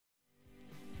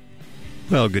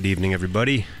Well, good evening,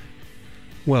 everybody.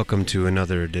 Welcome to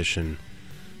another edition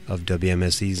of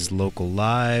WMSE's Local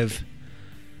Live.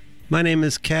 My name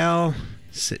is Cal,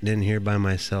 sitting in here by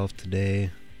myself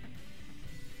today.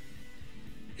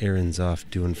 Erin's off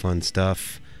doing fun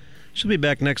stuff. She'll be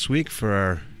back next week for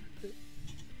our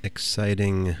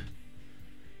exciting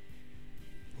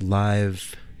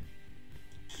live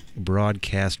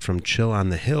broadcast from Chill on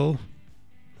the Hill,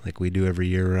 like we do every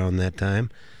year around that time.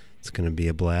 It's going to be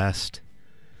a blast.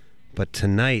 But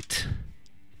tonight,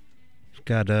 we've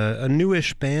got a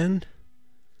newish band.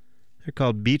 They're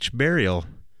called Beach Burial,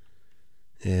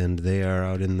 and they are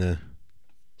out in the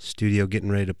studio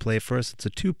getting ready to play for us. It's a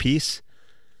two-piece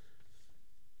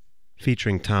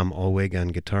featuring Tom Ulwig on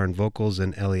guitar and vocals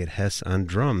and Elliot Hess on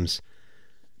drums.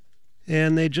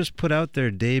 And they just put out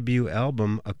their debut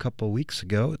album a couple weeks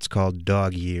ago. It's called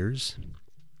Dog Years.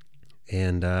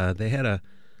 And they had a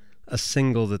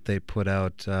single that they put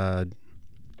out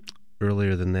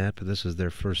earlier than that, but this is their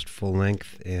first full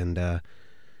length, and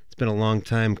it's been a long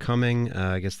time coming.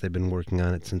 I guess they've been working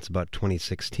on it since about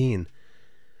 2016.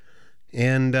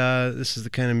 And this is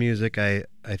the kind of music I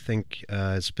think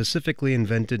is specifically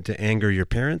invented to anger your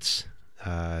parents.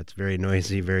 It's very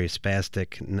noisy, very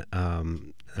spastic.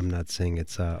 I'm not saying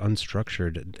it's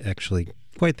unstructured, actually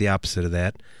quite the opposite of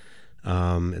that.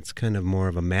 It's kind of more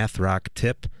of a math rock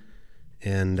tip,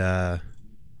 and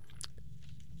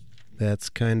that's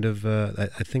kind of, I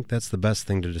think that's the best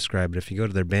thing to describe it. If you go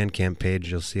to their Bandcamp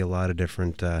page, you'll see a lot of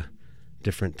different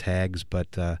tags,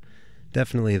 but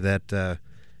definitely that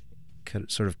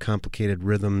sort of complicated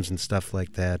rhythms and stuff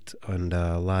like that, and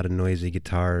a lot of noisy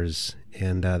guitars,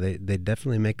 and they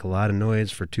definitely make a lot of noise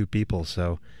for two people,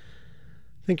 so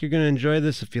I think you're going to enjoy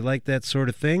this if you like that sort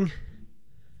of thing.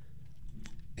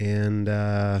 And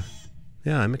yeah,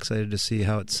 I'm excited to see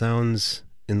how it sounds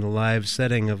in the live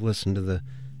setting. I've listened to the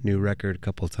new record a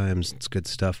couple of times. It's good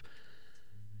stuff.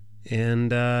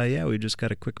 And yeah, we just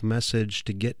got a quick message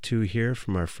to get to here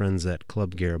from our friends at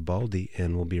Club Garibaldi,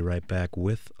 and we'll be right back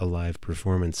with a live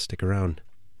performance. Stick around.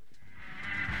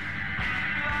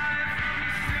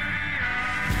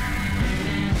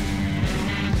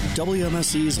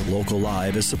 WMSE's Local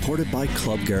Live is supported by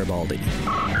Club Garibaldi.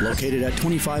 Located at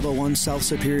 2501 South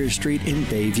Superior Street in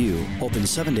Bayview. Open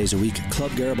 7 days a week,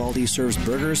 Club Garibaldi serves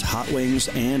burgers, hot wings,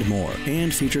 and more,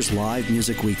 and features live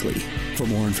music weekly. For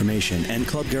more information and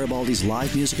Club Garibaldi's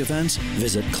live music events,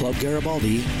 visit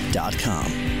clubgaribaldi.com.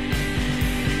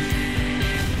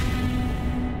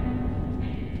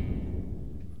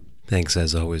 Thanks,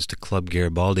 as always, to Club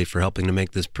Garibaldi for helping to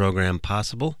make this program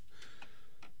possible.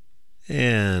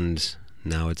 And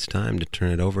now it's time to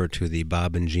turn it over to the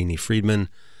Bob and Jeannie Friedman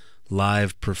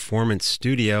live performance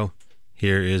studio.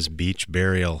 Here is Beach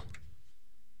Burial.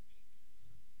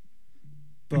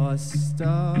 Bus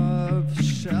stop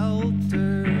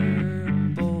shelter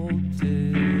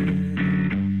bolted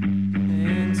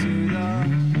into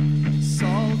the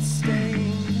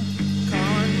salt-stained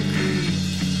concrete,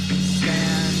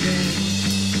 standing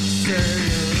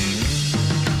sturdy.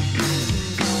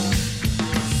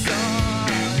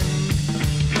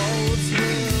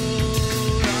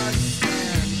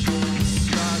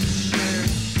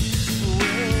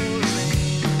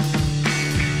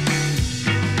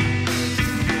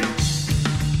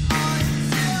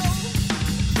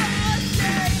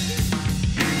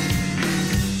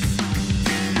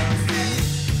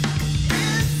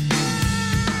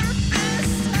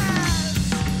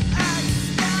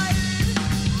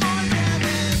 Never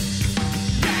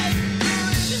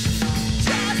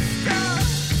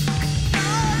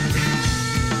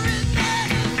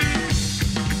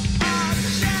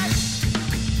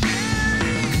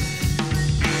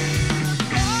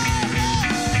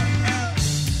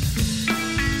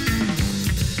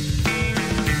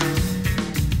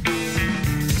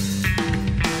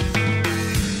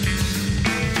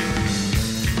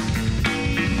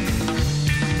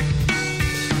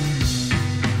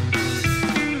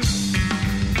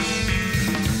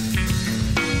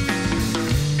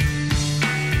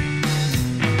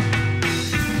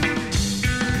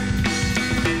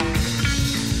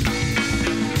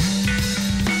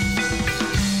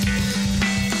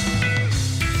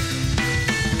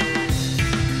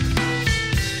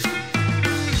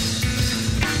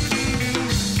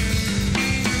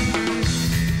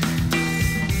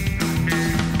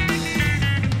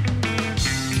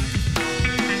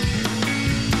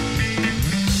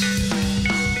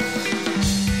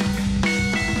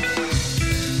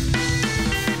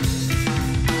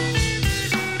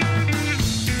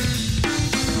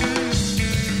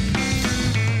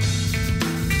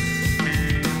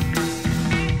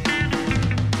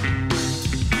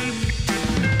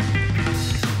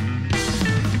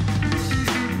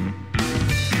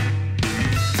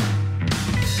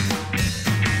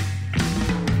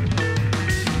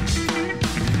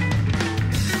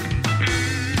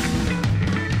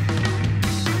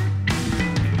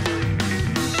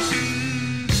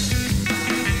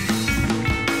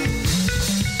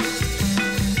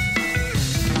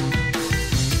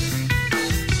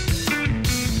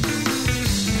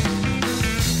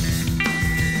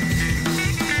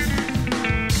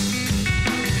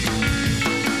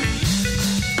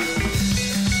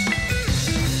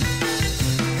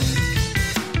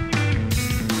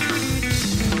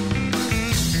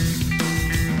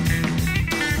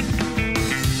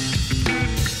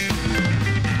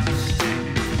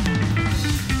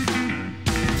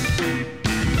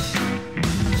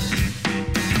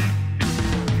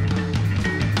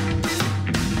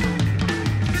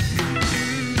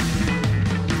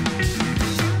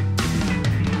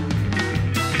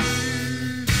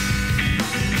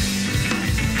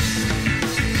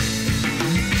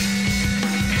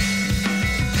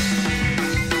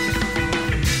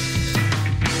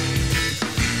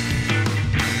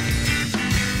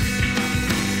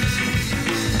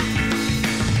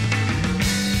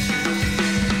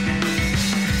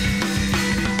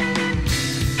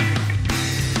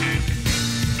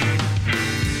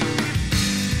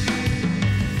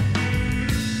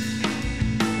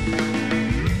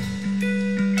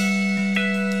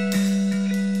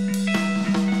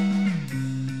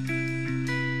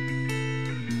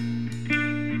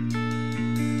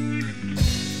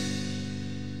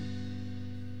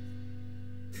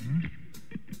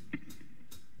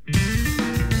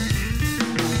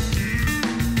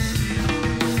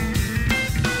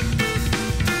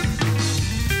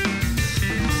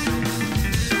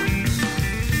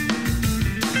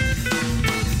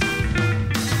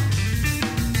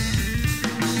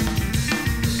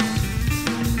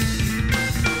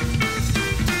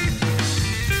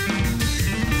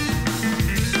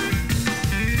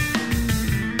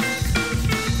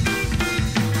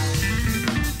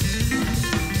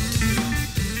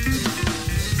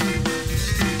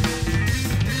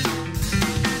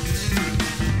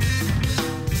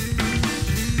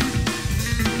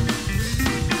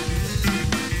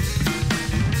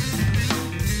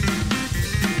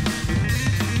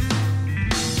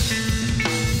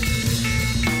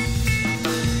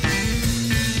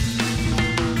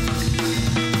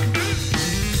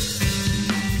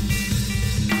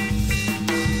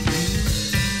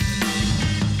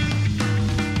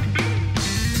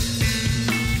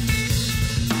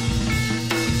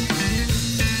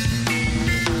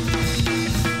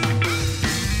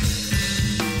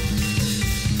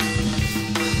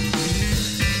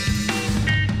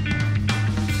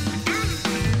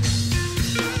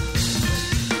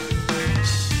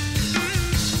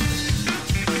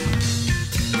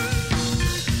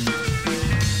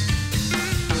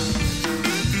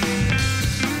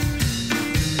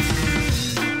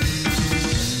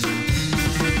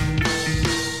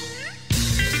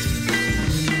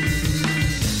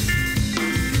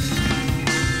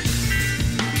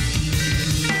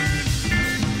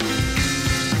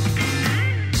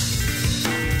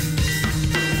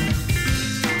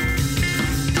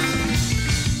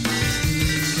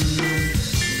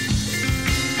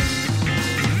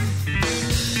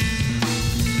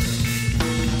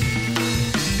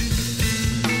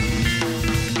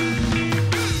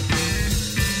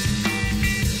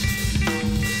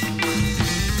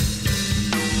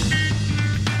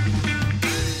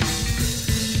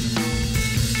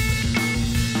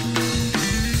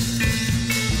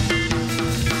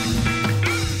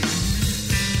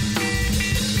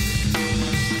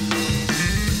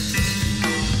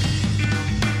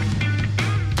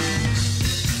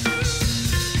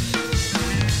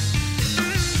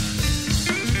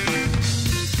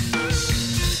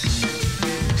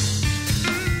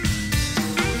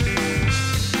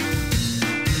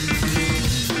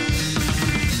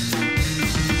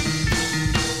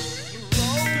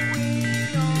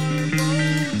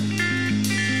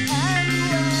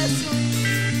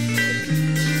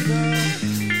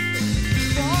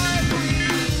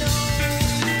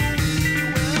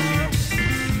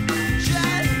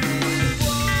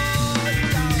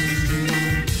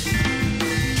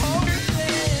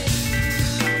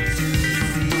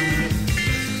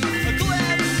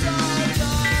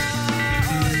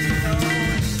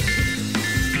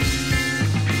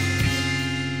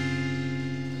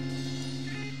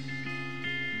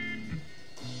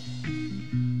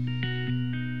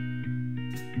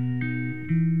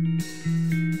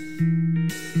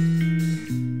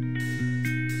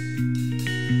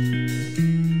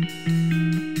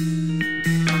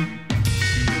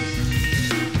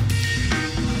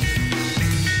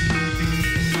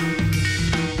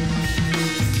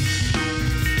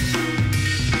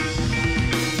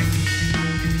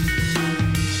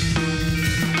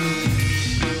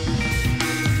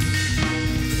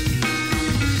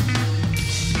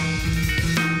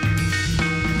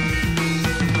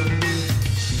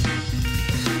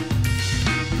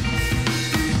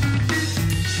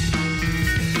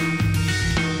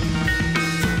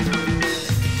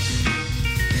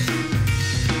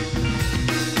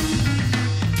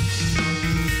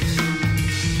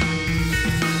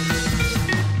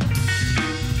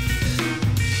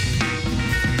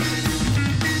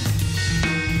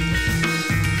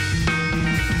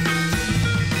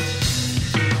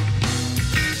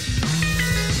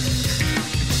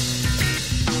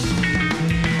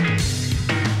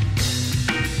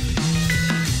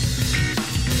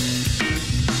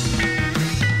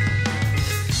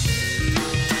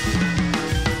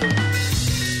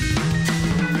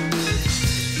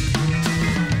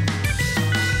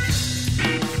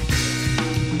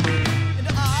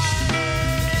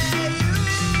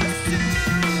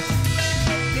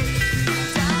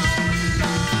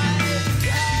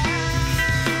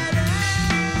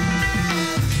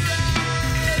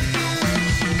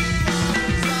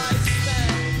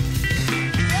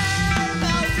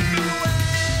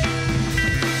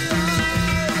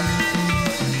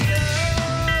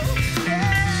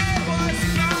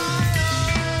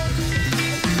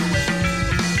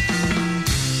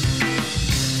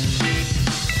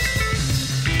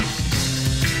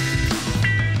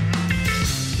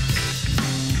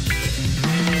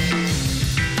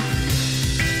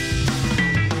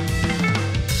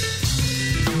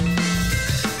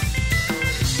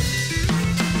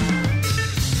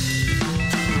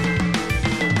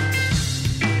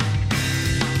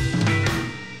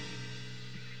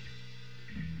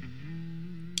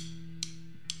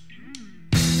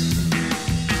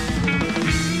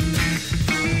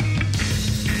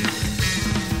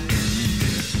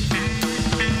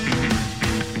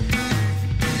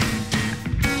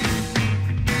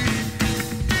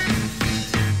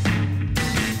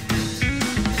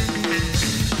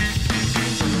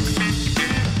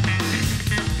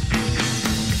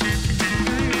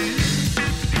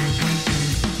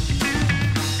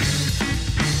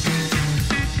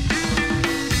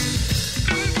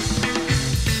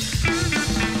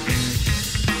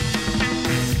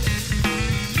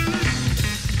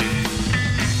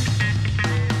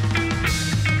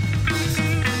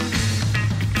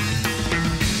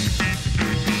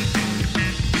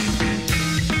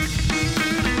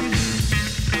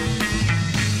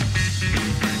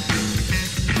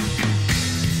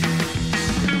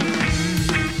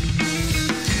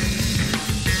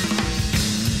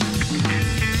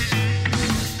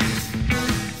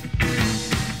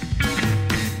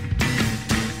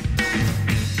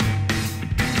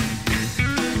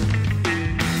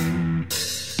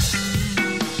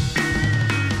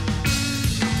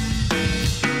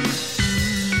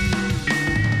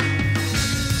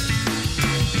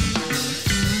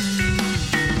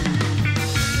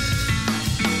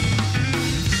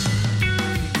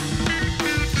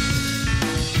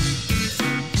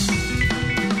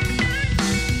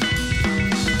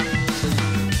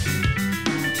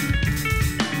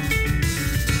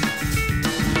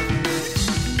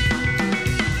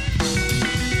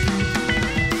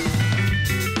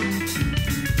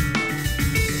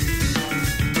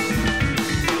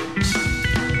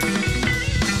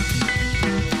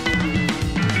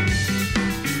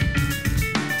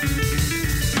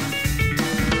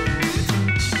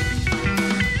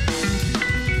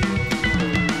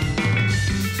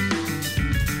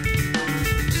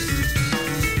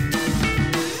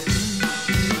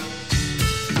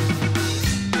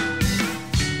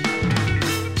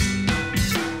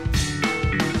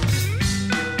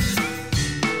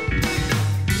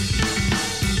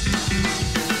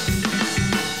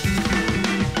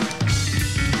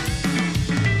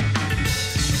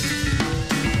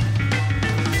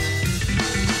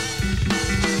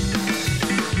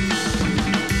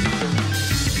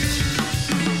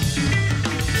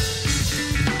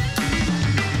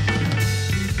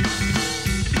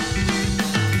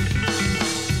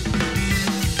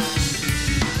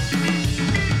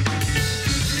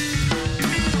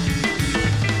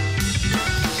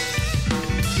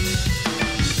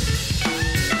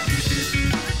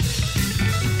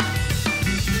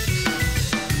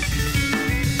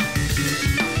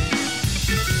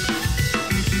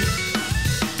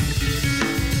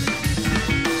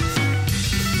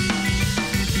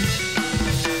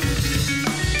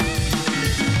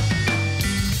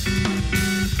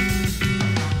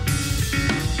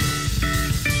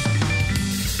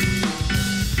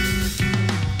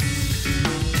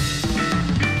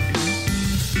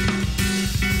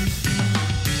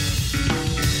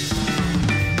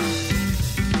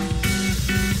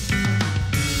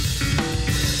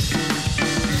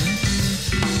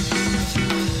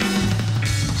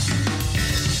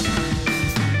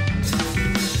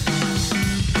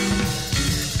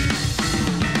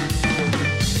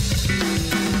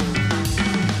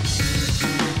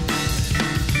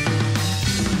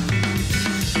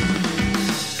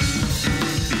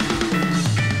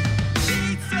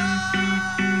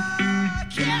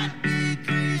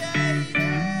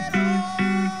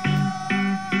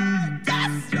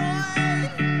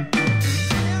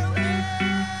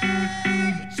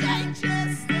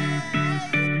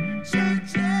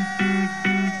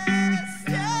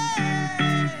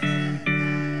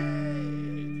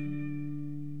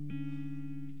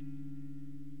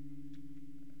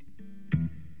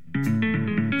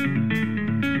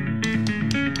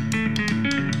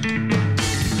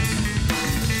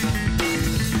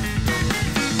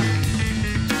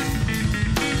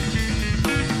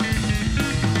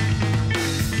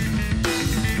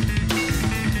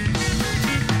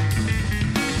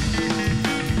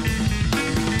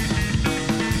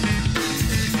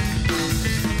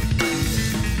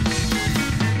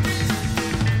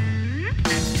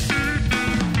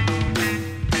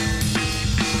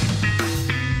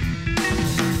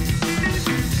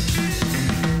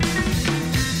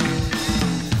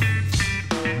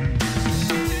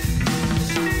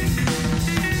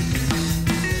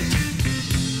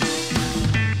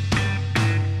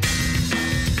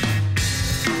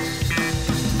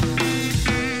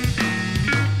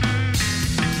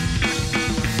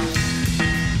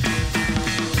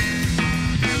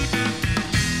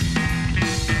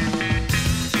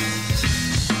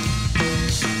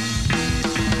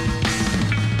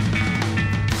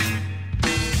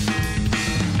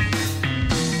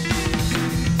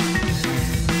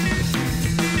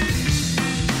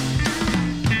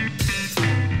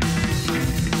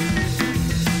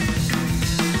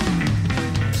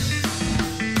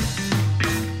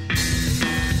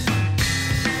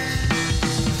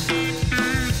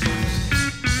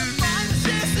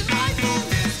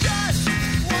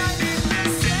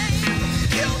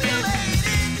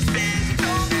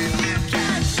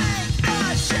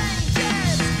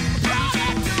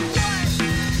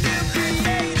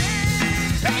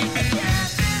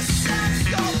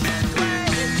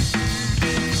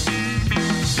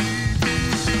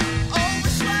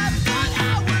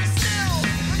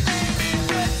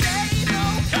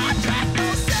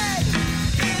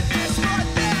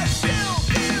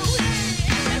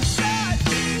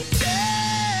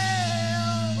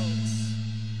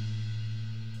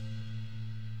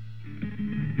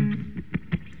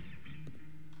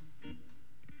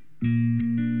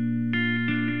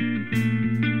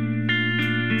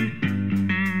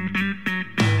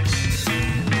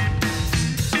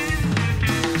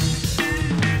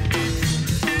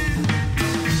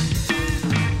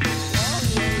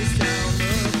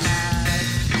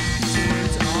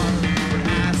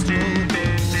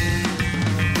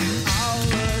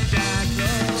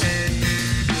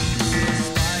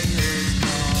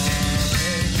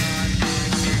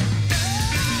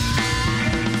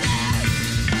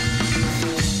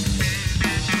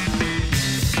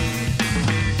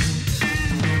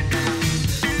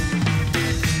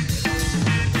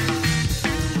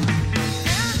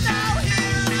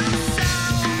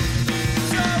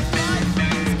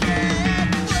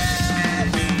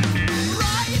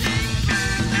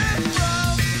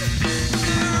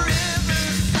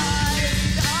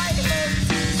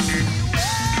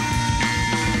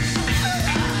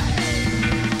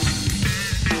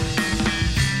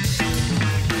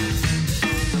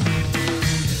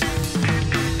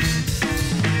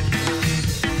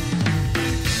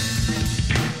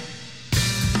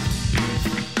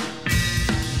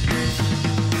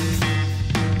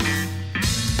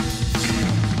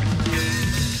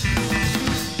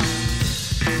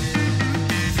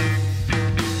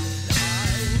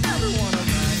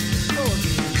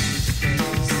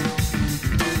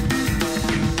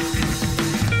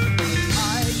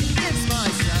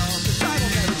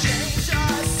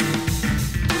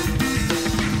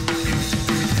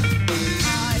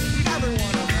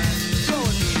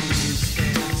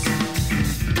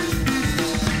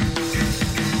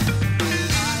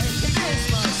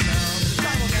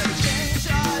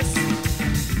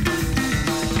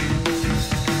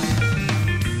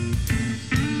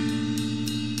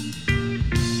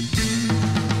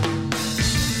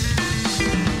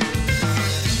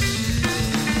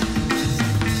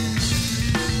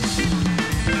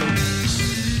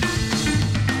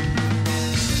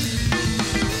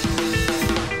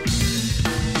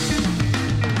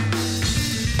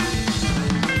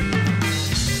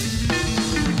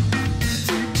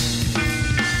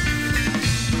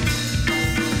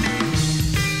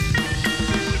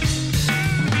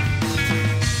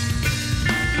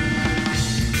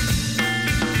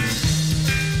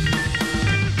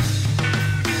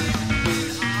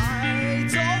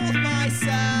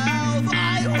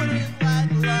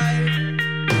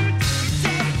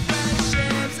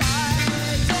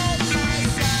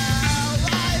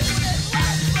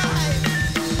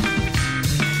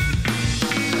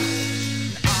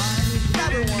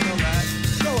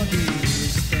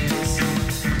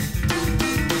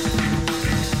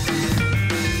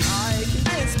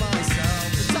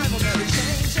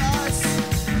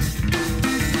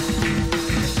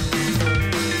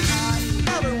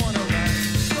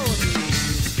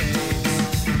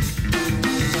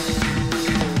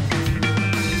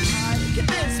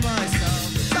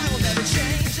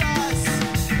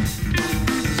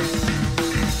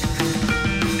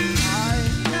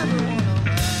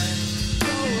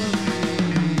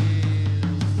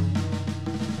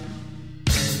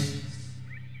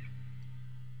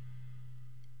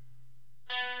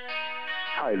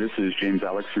Hi, this is James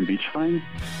Alex from Beachvine,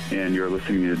 and you're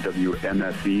listening to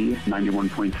WMSE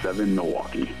 91.7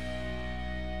 Milwaukee.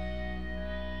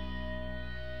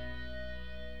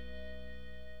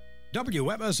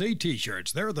 WMSE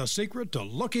T-shirts. They're the secret to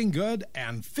looking good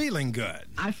and feeling good.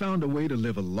 I found a way to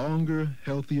live a longer,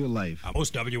 healthier life.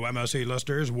 Most WMSE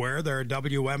listeners wear their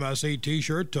WMSE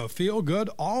T-shirt to feel good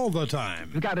all the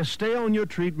time. You got to stay on your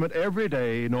treatment every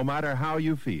day, no matter how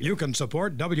you feel. You can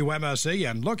support WMSE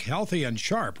and look healthy and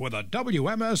sharp with a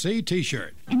WMSE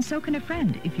T-shirt. And so can a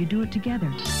friend if you do it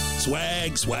together.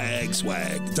 Swag, swag,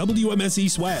 swag. WMSE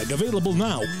swag available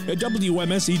now at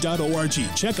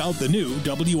WMSE.org. Check out the new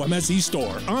WMSE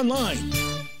store online.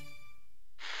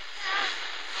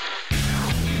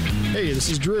 Hey, this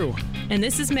is Drew. And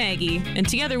this is Maggie. And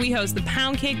together we host the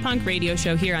Pound Cake Punk radio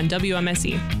show here on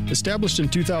WMSE. Established in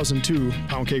 2002,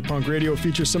 Pound Cake Punk Radio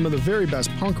features some of the very best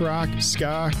punk rock,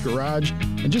 ska, garage,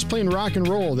 and just plain rock and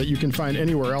roll that you can find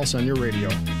anywhere else on your radio.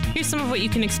 Here's some of what you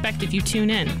can expect if you tune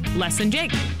in. Less Than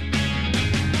Jake.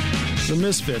 The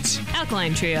Misfits.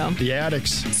 Alkaline Trio. The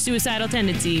Addicts. Suicidal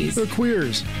Tendencies. The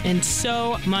Queers. And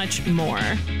so much more.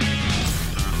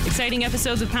 Exciting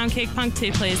episodes of Pound Cake Punk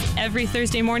take place every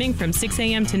Thursday morning from 6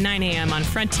 a.m. to 9 a.m. on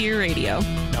Frontier Radio.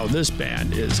 Now this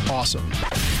band is awesome.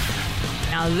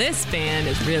 Now this band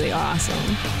is really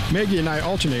awesome. Maggie and I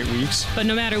alternate weeks. But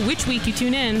no matter which week you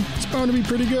tune in, it's bound to be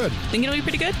pretty good. Think it'll be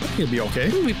pretty good? I think it'll be okay.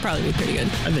 It'll probably be pretty good.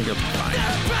 I think it'll be fine.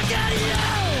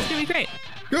 It's going to be great.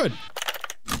 Good.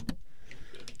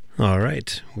 All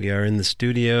right. We are in the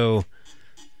studio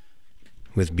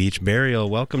with Beach Burial.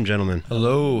 Welcome, gentlemen.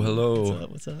 Hello, hello. What's up?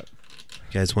 What's up?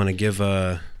 You guys want to give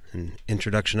an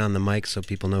introduction on the mic so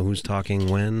people know who's talking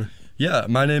when? Yeah,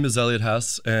 my name is Elliot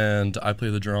Hess, and I play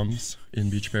the drums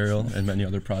in Beach Burial and many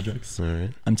other projects. All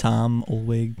right. I'm Tom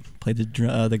Olwig. Play the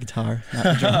guitar, not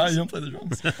the drums. You don't play the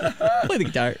drums. Play the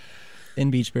guitar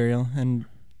in Beach Burial and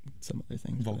some other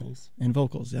things. Vocals. And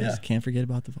vocals. Yeah. Can't forget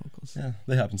about the vocals. Yeah,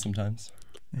 they happen sometimes.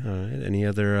 Yeah. All right. Any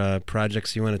other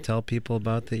projects you want to tell people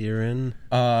about that you're in?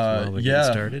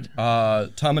 Started?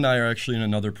 Tom and I are actually in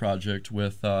another project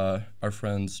with our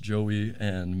friends Joey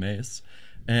and Mace,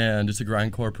 and it's a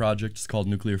grindcore project. It's called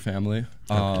Nuclear Family.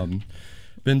 Okay.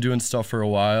 Been doing stuff for a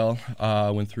while.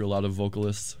 Went through a lot of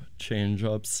vocalist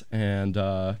change-ups, and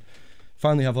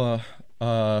finally have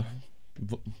our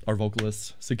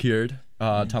vocalists secured.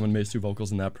 Tom and Mace do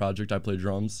vocals in that project. I play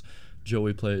drums.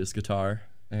 Joey plays guitar.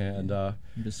 And I'm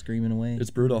just screaming away. It's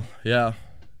brutal, yeah.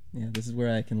 Yeah, this is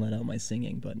where I can let out my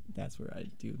singing, but that's where I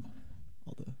do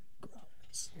all the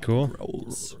growls. Cool.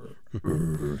 Growls.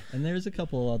 And there's a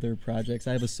couple other projects.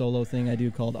 I have a solo thing I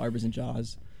do called Arbors and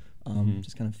Jaws,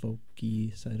 just kind of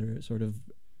folky sort of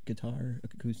guitar,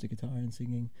 acoustic guitar and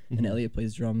singing. And Elliot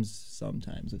plays drums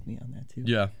sometimes with me on that too.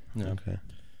 Yeah. Okay.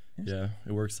 Yeah,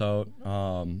 it works out.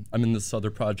 I'm in this other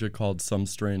project called Some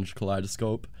Strange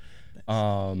Kaleidoscope.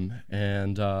 And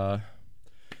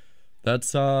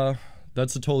that's a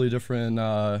totally different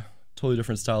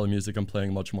style of music. I'm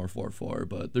playing much more 4/4,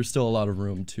 but there's still a lot of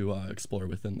room to explore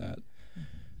within that.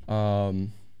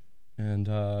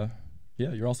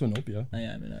 Yeah, you're also in Opia. I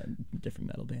am in a different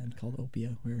metal band called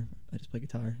Opia, where I just play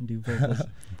guitar and do vocals.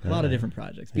 A lot of different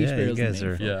projects. Beach Burial's the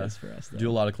main focus for us, though. Do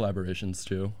a lot of collaborations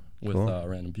too with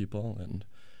random people, and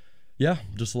yeah,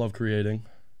 just love creating,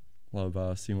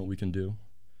 love seeing what we can do.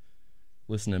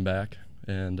 Listening back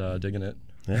and digging it.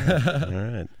 Yeah. All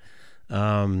right.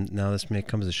 Now this may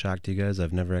come as a shock to you guys.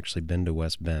 I've never actually been to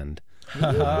West Bend.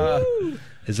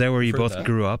 Is that where you both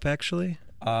grew up, actually?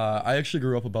 I actually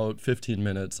grew up about 15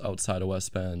 minutes outside of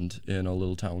West Bend in a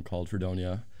little town called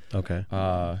Fredonia. Okay.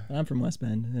 I'm from West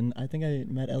Bend, and I think I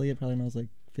met Elliot probably when I was like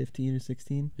 15 or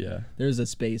 16. Yeah. There's a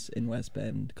space in West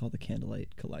Bend called the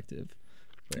Candlelight Collective,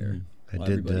 where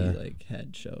everybody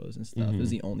had shows and stuff. It was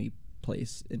the only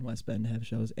place in West Bend to have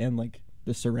shows, and like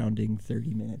the surrounding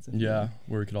 30 minutes. Where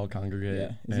we could all congregate.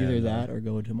 Yeah, it's either that or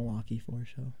go to Milwaukee for a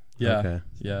show. Yeah, okay.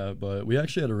 Yeah, but we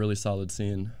actually had a really solid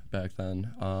scene back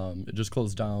then. It just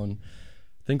closed down,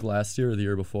 I think last year or the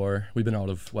year before. We've been out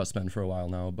of West Bend for a while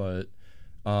now, but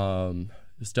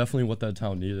it's definitely what that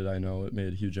town needed. I know it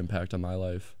made a huge impact on my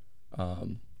life.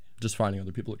 Just finding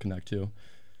other people to connect to.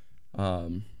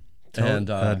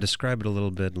 Describe it a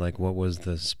little bit, like what was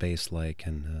the space like?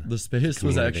 And the space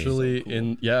was actually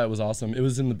it was awesome. It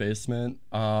was in the basement.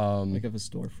 Like of a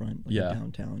storefront, like a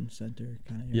downtown center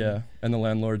kind of area. Yeah, and the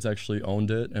landlords actually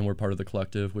owned it, and we're part of the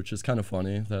collective, which is kind of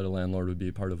funny that a landlord would be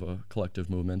part of a collective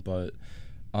movement. But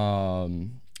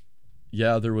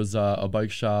there was a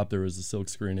bike shop, there was a silk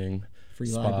screening, free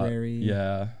spot. Library.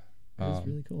 Yeah. It was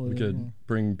really cool. We could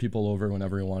bring people over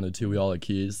whenever we wanted to. We all had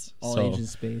keys. All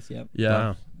ages space, yep. Yeah.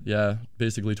 Wow. Yeah,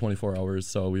 basically 24 hours.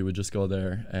 So we would just go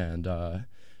there and,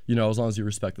 you know, as long as you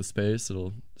respect the space,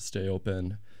 it'll stay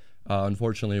open.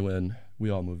 Unfortunately, when we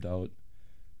all moved out,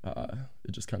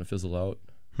 it just kind of fizzled out.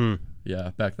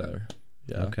 Yeah, back there.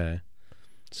 Yeah. Okay.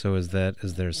 So is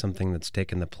there something that's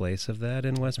taken the place of that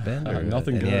in West Bend? Or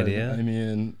nothing any good. idea? I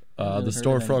mean, the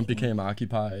storefront became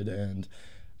occupied, and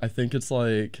I think it's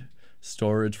like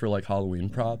storage for like Halloween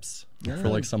props for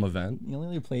like some event. The only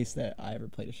other place that I ever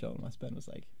played a show in West Bend was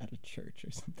like at a church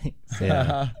or something. So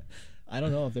Yeah. I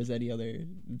don't know if there's any other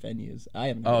venues. I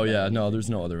haven't. Oh yeah, no, there's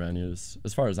no other venues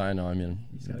as far as I know. I mean,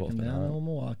 You both come been down out. to old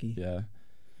Milwaukee. Yeah.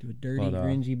 Do a dirty, But,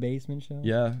 cringy basement show.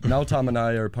 Yeah. Now Tom and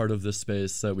I are part of this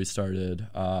space that we started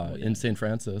in St.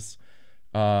 Francis.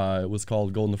 It was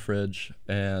called Golden the Fridge,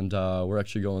 and we're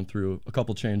actually going through a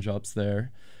couple change ups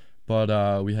there.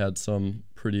 But we had some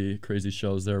pretty crazy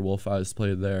shows there. Wolf Eyes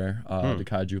played there. The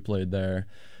Kaiju played there.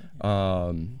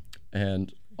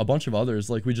 And a bunch of others.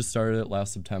 Like, we just started it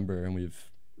last September, and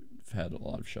we've had a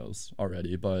lot of shows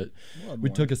already. But we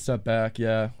took a step back,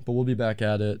 but we'll be back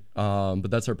at it. But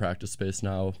that's our practice space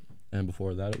now. And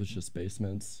before that, it was just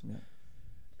basements. Yeah.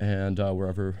 And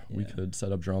wherever we could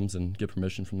set up drums and get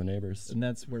permission from the neighbors. And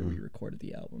that's where we recorded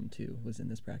the album too, was in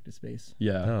this practice space.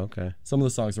 Yeah. Oh, okay. Some of the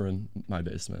songs were in my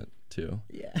basement too.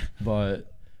 Yeah.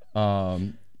 But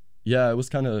yeah, it was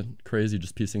kind of crazy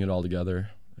just piecing it all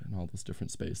together in all those different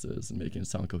spaces and making it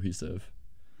sound cohesive.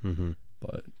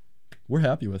 But we're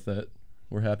happy with it.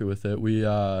 We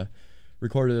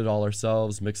recorded it all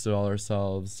ourselves, mixed it all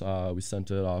ourselves. We sent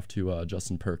it off to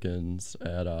Justin Perkins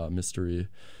at Mystery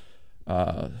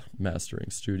Mastering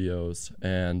Studios,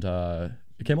 and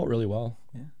it came out really well.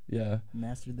 Yeah.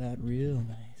 Mastered that real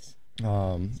nice.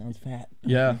 Sounds fat.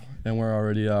 Yeah, and we're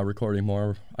already recording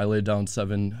more. I laid down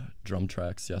 7 drum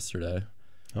tracks yesterday.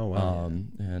 Oh wow.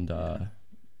 And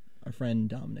our friend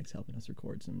Dominic's helping us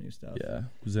record some new stuff. yeah,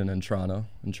 who's in Entrana.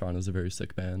 Entrana's a very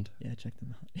sick band. Yeah, check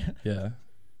them out. Yeah.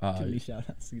 Too many shout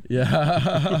outs.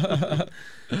 Yeah.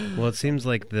 Well, it seems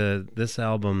like this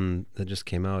album that just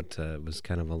came out was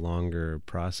kind of a longer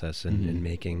process in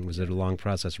making. Was it a long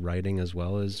process writing as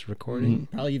well as recording?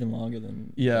 Probably even longer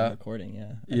than recording.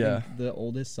 I think the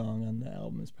oldest song on the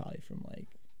album is probably from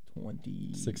like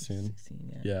 2016.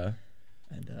 Yeah.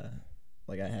 And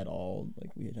like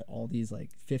we had all these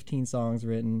like 15 songs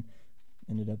written,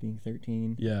 ended up being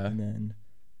 13. Yeah. And then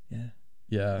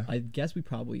yeah. I guess we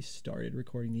probably started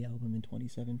recording the album in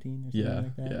 2017 or something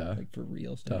like that. Yeah. Like for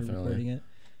real started recording it.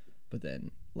 But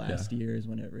then last year is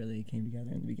when it really came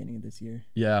together, in the beginning of this year.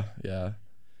 Yeah.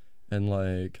 And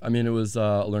like, I mean, it was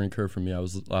a learning curve for me. I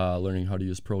was learning how to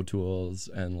use Pro Tools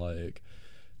and like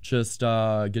just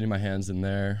getting my hands in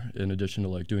there, in addition to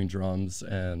like doing drums,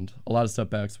 and a lot of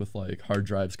setbacks with like hard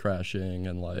drives crashing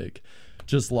and like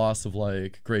just loss of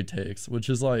like great takes, which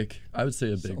is like, I would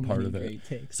say a big part of it.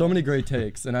 So many great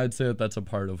takes, and I'd say that that's a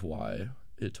part of why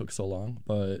it took so long.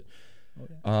 But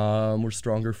we're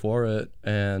stronger for it,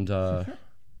 and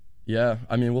yeah,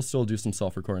 I mean, we'll still do some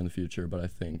self-recording in the future, but I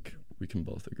think we can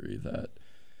both agree that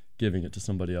giving it to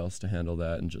somebody else to handle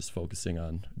that and just focusing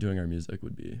on doing our music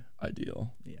would be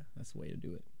ideal. Yeah, that's the way to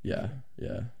do it. Yeah.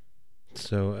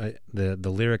 So the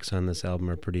lyrics on this album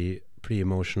are pretty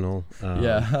emotional.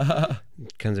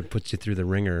 Kind of puts you through the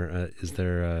ringer.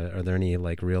 Are there any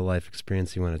like real life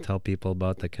experience you want to tell people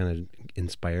about that kind of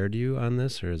inspired you on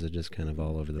this, or is it just kind of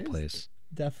all over the place?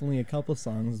 Definitely a couple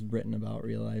songs written about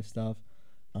real life stuff.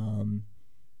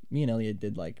 Me and Elliot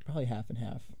did like probably half and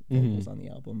half vocals on the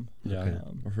album. Yeah.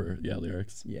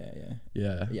 Lyrics. Yeah,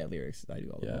 lyrics. I do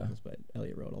all the vocals, but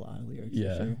Elliot wrote a lot of lyrics.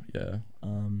 Yeah. For sure. Yeah.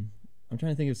 I'm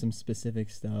trying to think of some specific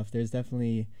stuff. There's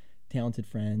definitely Talented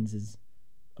Friends is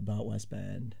about West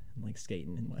Bend and like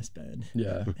skating in West Bend.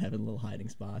 Yeah. Having little hiding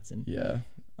spots and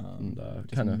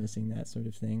kind of missing that sort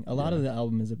of thing. A lot of the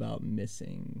album is about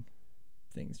missing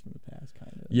things from the past,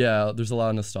 kind of. Yeah, there's a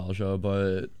lot of nostalgia,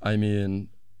 but I mean,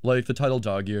 like the title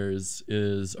Dog Years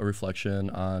is a reflection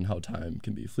on how time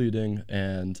can be fleeting,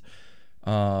 and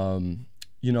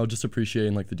you know, just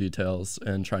appreciating like the details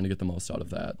and trying to get the most out of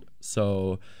that.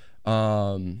 So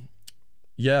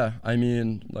yeah, I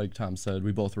mean, like Tom said,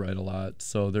 we both write a lot,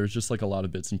 so there's just like a lot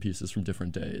of bits and pieces from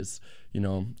different days, you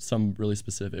know, some really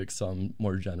specific, some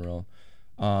more general,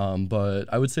 but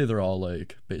I would say they're all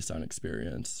like based on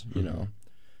experience, you know,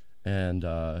 and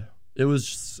it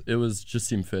was just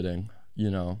seemed fitting, you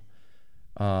know.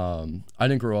 I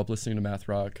didn't grow up listening to math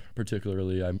rock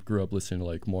particularly. I grew up listening to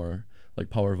like more like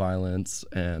Power Violence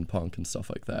and punk and stuff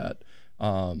like that,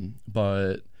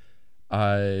 but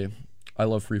I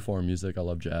love freeform music. I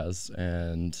love jazz,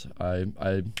 and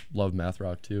I love math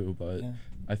rock too. But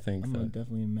I think. I'm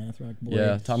definitely a math rock boy.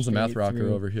 Yeah, Tom's a math straight rocker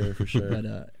through. over here for sure.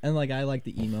 But and like I like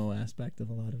the emo aspect of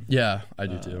a lot of I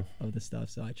do too of the stuff.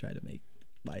 So I try to make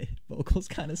my vocals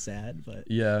kind of sad, but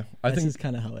I think it's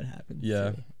kind of how it happens.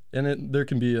 Yeah, so. and there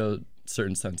can be a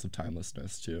certain sense of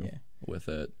timelessness too with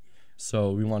it.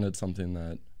 So we wanted something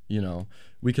that, you know,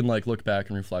 we can like look back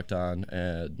and reflect on,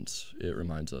 and it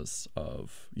reminds us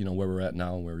of, you know, where we're at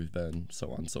now and where we've been,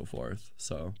 so on and so forth.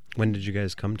 So when did you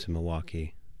guys come to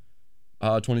Milwaukee?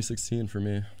 2016 for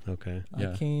me. Okay.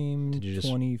 I came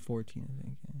 2014,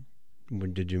 I think.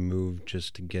 When did you move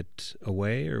just to get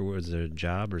away, or was there a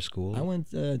job or school? I went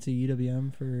to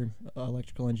UWM for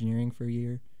electrical engineering for a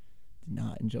year. Did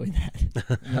not enjoy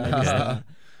that.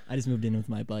 I just moved in with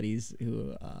my buddies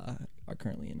who are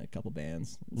currently in a couple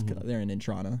bands. They're in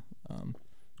Intrana.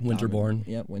 Winterborn.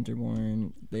 Yep,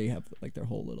 Winterborn. They have like their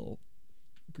whole little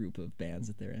group of bands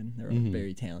that they're in. They're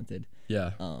very talented.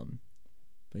 Yeah.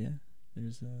 But yeah,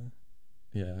 there's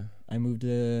I moved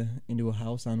into a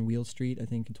house on Wheel Street, I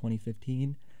think in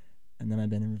 2015, and then I've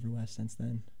been in River West since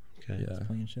then. Okay. Just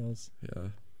playing shows. Yeah.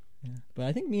 But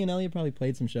I think me and Elliot probably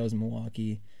played some shows in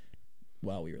Milwaukee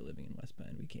while we were living in West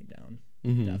Bend. We came down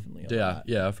definitely a lot.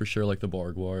 Yeah, for sure, like the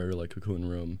Borg War or like Cocoon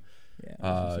Room.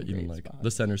 Yeah. Even like spots.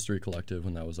 the Center Street Collective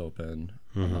when that was open.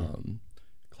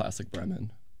 Classic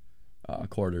Bremen.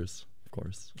 Quarters, of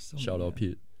course. Shout out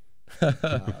Pete.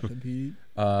 Pete.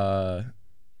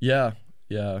 Yeah.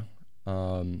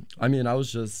 I mean,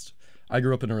 I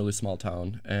grew up in a really small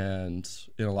town, and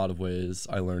in a lot of ways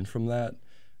I learned from that.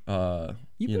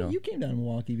 You came down to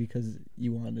Milwaukee because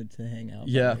you wanted to hang out.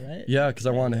 Yeah, right? Yeah, because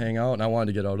I wanted to hang out and I wanted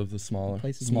to get out of the smaller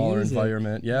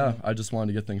environment. Yeah, I just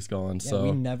wanted to get things going. Yeah, so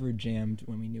we never jammed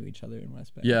when we knew each other in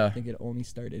West Bend. Yeah, I think it only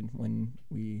started when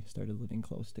we started living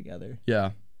close together.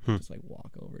 Yeah, just like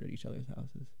walk over to each other's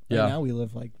houses. Yeah, right now we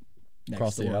live like next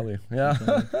across door. the alley. Yeah,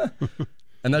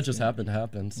 and that just happened to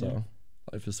happen. So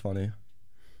life is funny.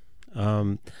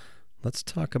 Let's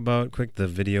talk about quick the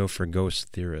video for Ghost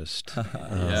Theorist.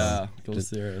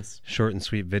 Ghost Theorist. Short and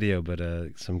sweet video, but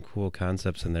some cool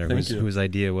concepts in there. Whose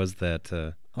idea was that?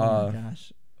 Oh my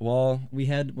gosh! Well,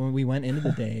 when we went into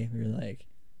the day, we were like,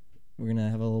 we're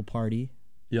gonna have a little party.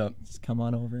 Yep. Just come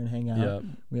on over and hang out. Yep.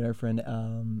 We had our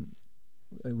friend.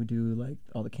 We do like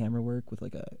all the camera work with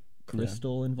like a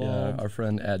crystal involved. Yeah, our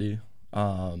friend Eddie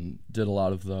did a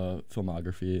lot of the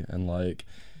filmography, and like,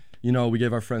 you know, we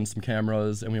gave our friends some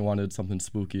cameras and we wanted something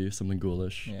spooky, something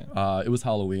ghoulish. Yeah. It was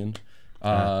Halloween.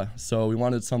 So we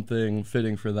wanted something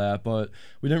fitting for that, but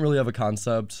we didn't really have a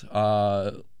concept.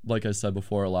 Like I said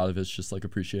before, a lot of it's just like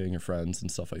appreciating your friends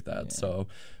and stuff like that. Yeah. So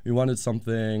we wanted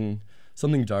something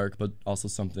dark, but also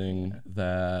something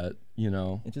that, you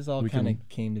know, it just all kind of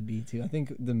came to be too. I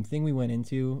think the thing we went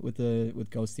into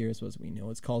with Ghost Theorist was, we know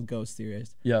it's called Ghost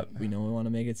Theorist. Yeah. We know we want to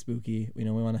make it spooky. We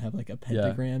know we want to have like a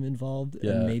pentagram involved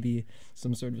and maybe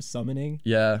some sort of summoning.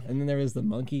 Yeah. And then there was the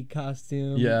monkey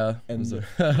costume. Yeah. And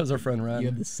that was our friend Ren. You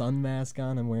have the sun mask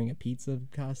on. I'm wearing a pizza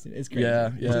costume. It's crazy. Yeah.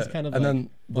 It's just kind of and like then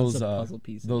those puzzle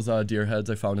pieces. Those deer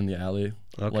heads I found in the alley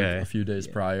like a few days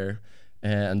prior,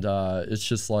 and it's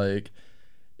just like,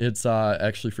 it's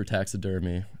actually for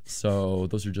taxidermy. So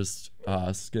those are just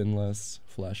skinless,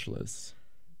 fleshless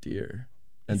deer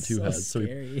and it's two so heads.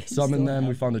 Scary. So we summoned them.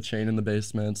 We found a chain in the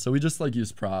basement. So we just like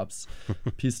used props,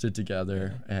 pieced it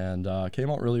together, and came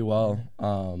out really well.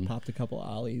 Popped a couple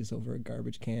ollies over a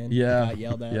garbage can. Yeah. Got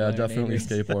yelled at. Yeah, by definitely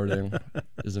skateboarding. skateboarding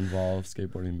is involved.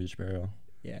 Skateboarding beach burial.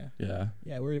 Yeah. Yeah.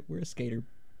 Yeah, we're a skater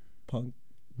punk.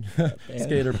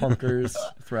 Skater punkers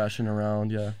thrashing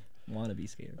around. Yeah. Wannabe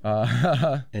skater.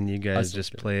 And you guys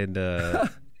just played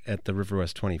at the River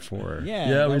West 24.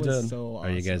 Yeah, we did. So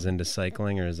awesome. Are you guys into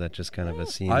cycling, or is that just kind of a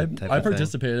scene I type of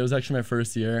participated. It was actually my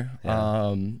first year.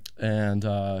 Yeah. And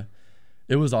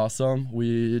it was awesome.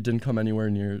 We didn't come anywhere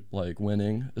near like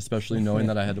winning, especially knowing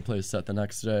that I had to play a set the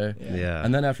next day. Yeah.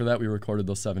 And then after that, we recorded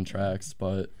those 7 tracks.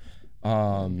 But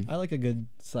I like a good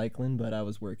cycling, but I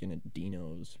was working at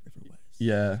Dino's River West.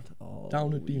 Yeah,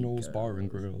 down at Dino's Bar and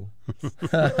Grill.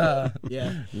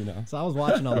 Yeah, you know. So I was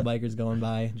watching all the bikers going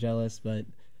by, jealous, but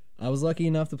I was lucky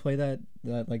enough to play that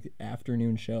like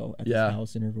afternoon show at this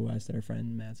house in River West at our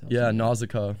friend Matt's house. Yeah,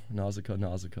 Nausicaa. And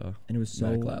it was so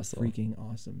freaking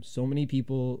awesome. So many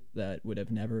people that would have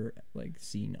never like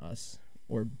seen us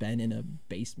or been in a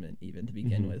basement even to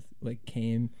begin with, like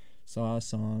came, saw a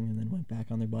song, and then went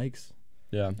back on their bikes.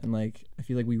 Yeah, and like I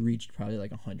feel like we reached probably like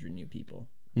 100 new people.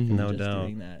 No doubt.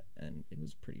 Doing that, and it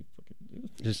was pretty fucking.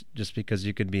 Just because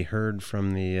you could be heard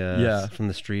from the from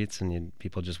the streets, and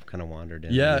people just kind of wandered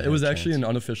in. Yeah, it was actually an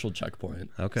unofficial checkpoint.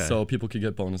 Okay. So people could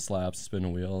get bonus laps, spin a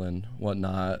wheel, and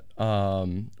whatnot.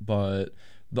 But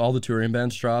all the touring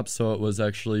bands dropped, so it was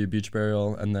actually Beach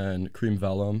Burial and then Cream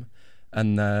Vellum.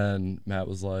 And then Matt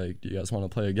was like, do you guys want to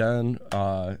play again?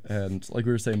 And like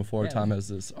we were saying before, Tom has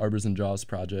this Arbors and Jaws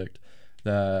project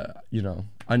that, you know,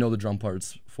 I know the drum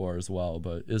parts for as well,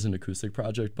 but is an acoustic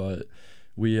project. But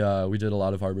we did a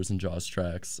lot of Arbors and Jaws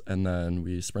tracks, and then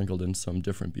we sprinkled in some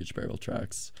different Beach Burial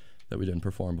tracks that we didn't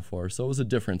perform before. So it was a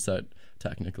different set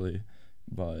technically,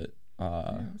 but it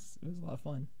was a lot of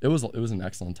fun. It was an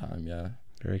excellent time, yeah.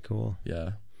 Very cool.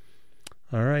 Yeah.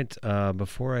 All right.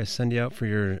 Before I send you out for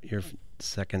your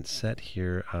second set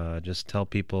here, just tell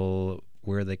people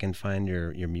where they can find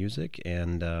your music,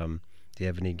 and do you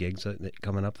have any gigs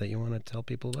coming up that you want to tell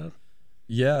people about?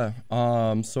 Yeah.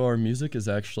 So our music is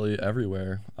actually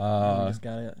everywhere. We just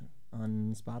got it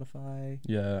on Spotify.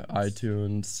 Yeah,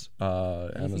 iTunes,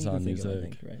 Amazon Music. I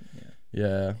think, right?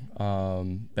 Yeah.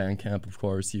 Bandcamp, of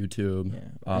course, YouTube.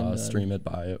 Yeah. Stream it,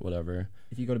 buy it, whatever.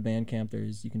 If you go to Bandcamp,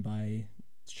 you can buy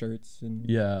shirts and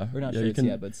or not shirts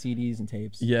but CDs and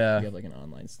tapes. Yeah. We have like an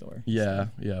online store. Yeah,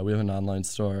 we have an online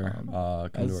store.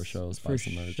 Come to our shows, buy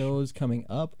some merch. Shows coming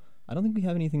up, I don't think we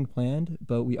have anything planned,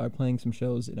 but we are playing some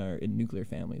shows in Nuclear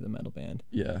Family, the metal band.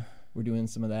 Yeah. We're doing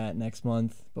some of that next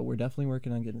month, but we're definitely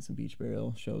working on getting some Beach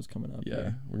Burial shows coming up.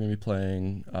 Yeah, we're gonna be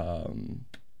playing.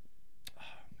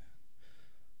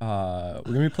 We're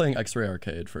gonna be playing X-Ray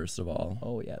Arcade first of all.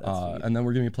 Oh yeah, that's sweet. And then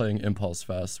we're gonna be playing Impulse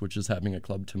Fest, which is happening at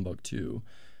Club Timbuktu,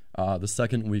 the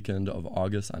second weekend of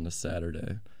August on a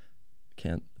Saturday.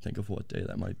 Can't think of what day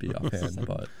that might be offhand,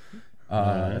 but.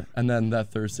 And then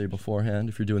that Thursday beforehand,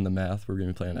 if you're doing the math, we're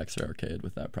gonna be playing X-Ray Arcade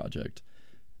with that project.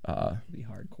 It'll be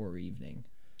hardcore evening.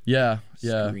 Yeah,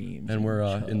 Screams and we're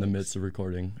chugs. in the midst of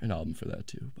recording an album for that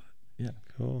too. But yeah,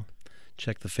 cool.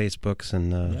 Check the Facebooks,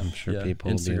 and I'm sure people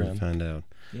will be able to find out.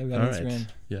 Yeah, we got Instagram. Right.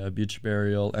 Yeah, Beach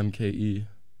Burial MKE.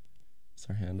 It's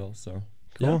our handle. So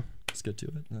cool. Yeah, let's get to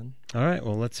it then. All right.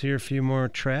 Well, let's hear a few more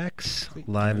tracks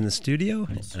live in the studio.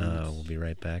 We'll be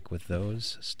right back with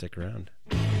those. Stick around.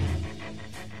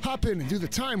 Hop in and do the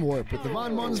Time Warp with the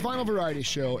Von Muns Vinyl Variety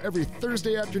Show every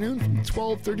Thursday afternoon from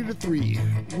 12:30 to 3.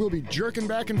 We'll be jerking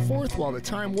back and forth while the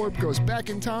Time Warp goes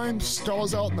back in time,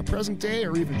 stalls out in the present day,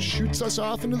 or even shoots us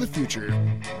off into the future.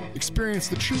 Experience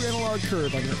the true analog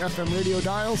curve on your FM radio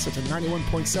dial set to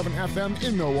 91.7 FM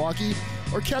in Milwaukee,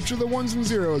 or capture the ones and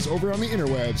zeros over on the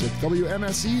interwebs at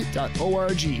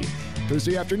WMSE.org.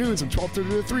 Thursday afternoons from 12:30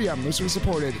 to 3 on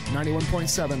listener-supported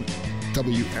 91.7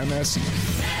 WMSE.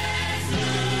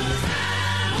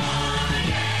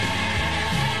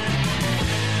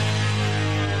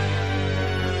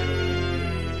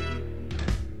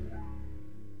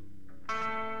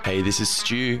 Hey, this is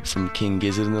Stu from King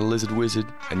Gizzard and the Lizard Wizard,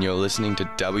 and you're listening to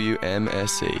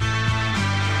WMSE.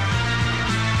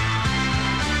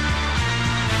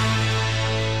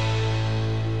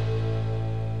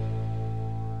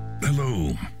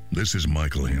 Hello, this is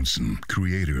Michael Hansen,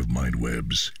 creator of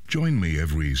MindWebs. Join me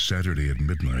every Saturday at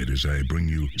midnight as I bring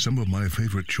you some of my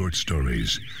favorite short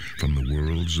stories from the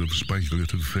worlds of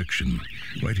speculative fiction,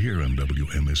 right here on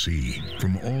WMSE.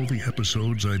 From all the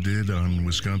episodes I did on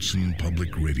Wisconsin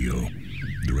Public Radio,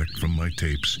 direct from my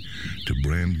tapes, to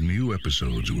brand new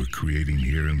episodes we're creating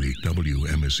here in the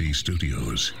WMSE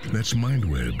studios. That's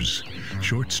MindWebs,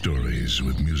 short stories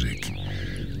with music.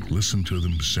 Listen to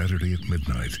them Saturday at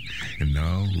midnight, and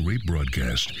now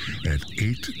rebroadcast at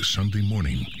 8 Sunday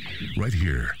morning, right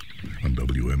here on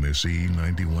WMSE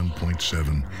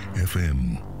 91.7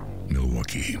 FM,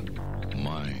 Milwaukee.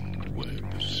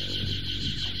 MindWebs.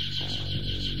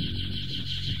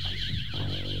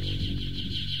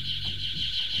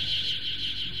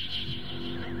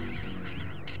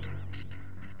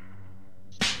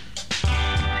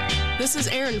 This is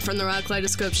Erin from the Rock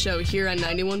Kaleidoscope Show here on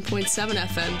 91.7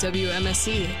 FM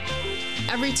WMSE.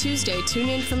 Every Tuesday, tune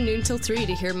in from noon till 3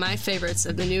 to hear my favorites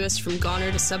of the newest from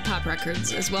Goner to Sub Pop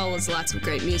Records, as well as lots of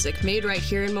great music made right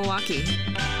here in Milwaukee.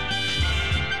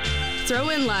 Throw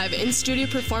in live in-studio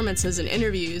performances and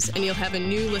interviews, and you'll have a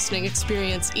new listening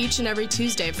experience each and every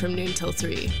Tuesday from noon till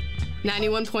 3.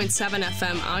 91.7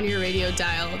 FM on your radio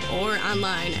dial or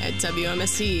online at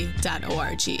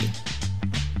WMSE.org.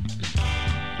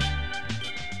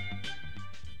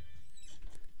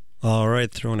 All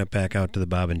right, throwing it back out to the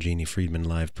Bob and Jeannie Friedman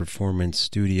live performance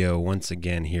studio. Once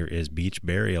again, here is Beach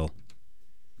Burial.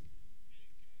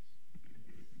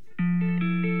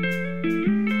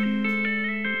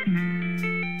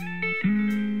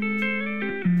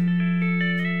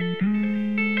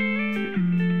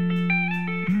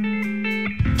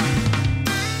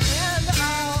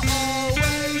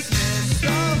 Always